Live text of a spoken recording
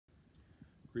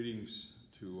Greetings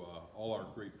to all our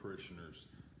great parishioners.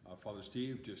 Father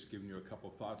Steve, just giving you a couple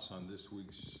thoughts on this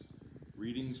week's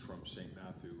readings from St.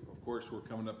 Matthew. Of course, we're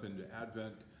coming up into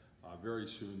Advent very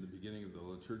soon, the beginning of the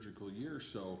liturgical year,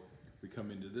 so we come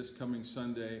into this coming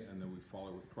Sunday, and then we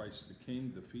follow with Christ the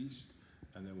King, the feast,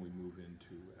 and then we move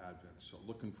into Advent. So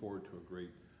looking forward to a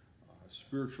great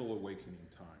spiritual awakening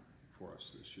time for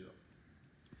us this year.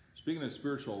 Speaking of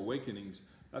spiritual awakenings,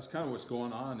 that's kind of what's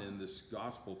going on in this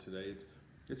gospel today.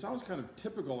 It sounds kind of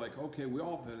typical, like, okay, we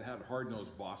all have had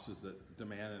hard-nosed bosses that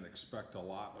demand and expect a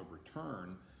lot of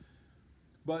return.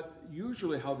 But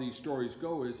usually how these stories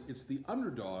go is it's the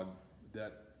underdog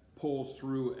that pulls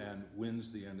through and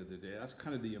wins the end of the day. That's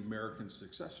kind of the American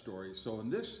success story. So in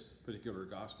this particular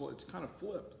gospel, it's kind of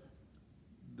flipped.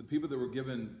 The people that were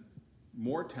given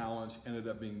more talents ended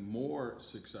up being more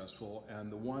successful, and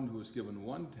the one who was given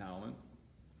one talent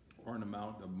or an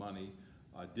amount of money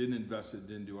didn't invest it,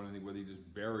 didn't do anything with it, he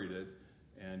just buried it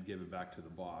and gave it back to the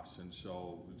boss. And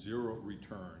so zero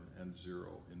return and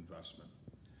zero investment.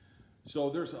 So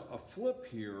there's a flip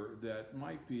here that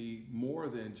might be more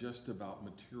than just about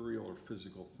material or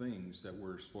physical things that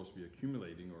we're supposed to be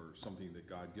accumulating or something that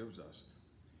God gives us.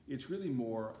 It's really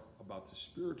more about the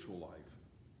spiritual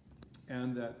life,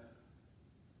 and that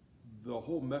the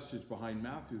whole message behind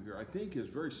Matthew here, I think, is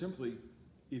very simply,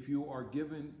 if you are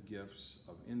given gifts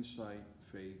of insight,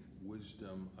 faith,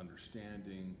 wisdom,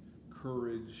 understanding,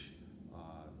 courage,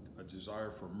 a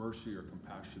desire for mercy or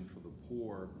compassion for the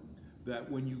poor,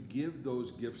 that when you give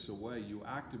those gifts away, you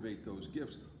activate those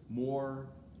gifts, more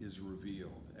is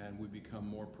revealed, and we become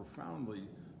more profoundly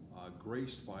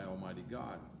graced by Almighty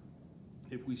God.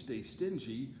 If we stay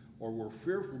stingy, or we're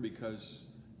fearful because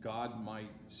God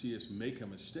might see us make a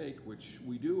mistake, which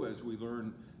we do as we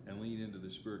learn and lean into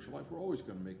the spiritual life, we're always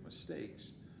going to make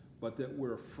mistakes, but that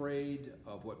we're afraid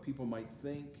of what people might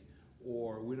think,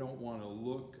 or we don't want to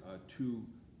look too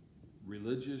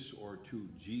religious or too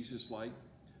Jesus-like,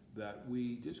 that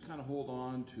we just kind of hold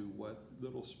on to what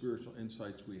little spiritual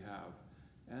insights we have,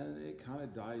 and it kind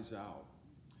of dies out.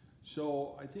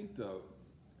 So I think the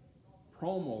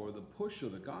promo or the push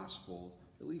of the gospel,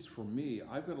 at least for me,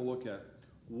 I've got to look at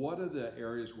what are the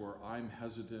areas where I'm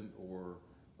hesitant or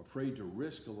afraid to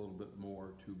risk a little bit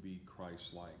more to be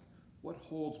Christ-like. What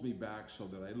holds me back so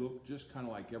that I look just kind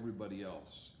of like everybody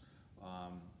else?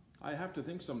 I have to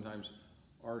think sometimes,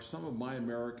 are some of my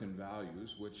American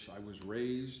values, which I was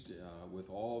raised with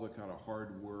all the kind of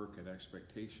hard work and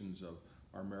expectations of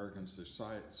our American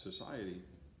society,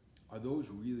 are those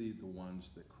really the ones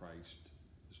that Christ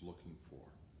is looking for?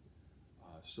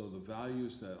 So the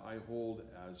values that I hold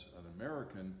as an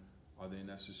American, are they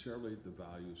necessarily the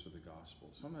values of the gospel?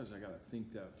 Sometimes I got to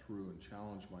think that through and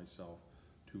challenge myself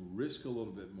to risk a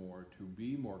little bit more, to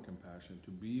be more compassionate,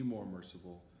 to be more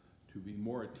merciful, to be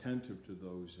more attentive to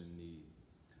those in need.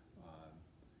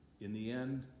 In the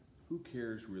end, who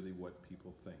cares really what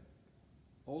people think?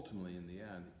 Ultimately, in the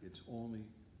end, it's only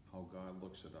how God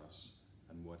looks at us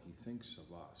and what he thinks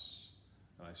of us.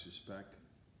 And I suspect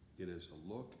it is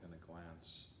a look and a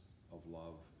glance of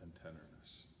love and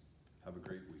tenderness. Have a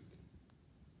great week.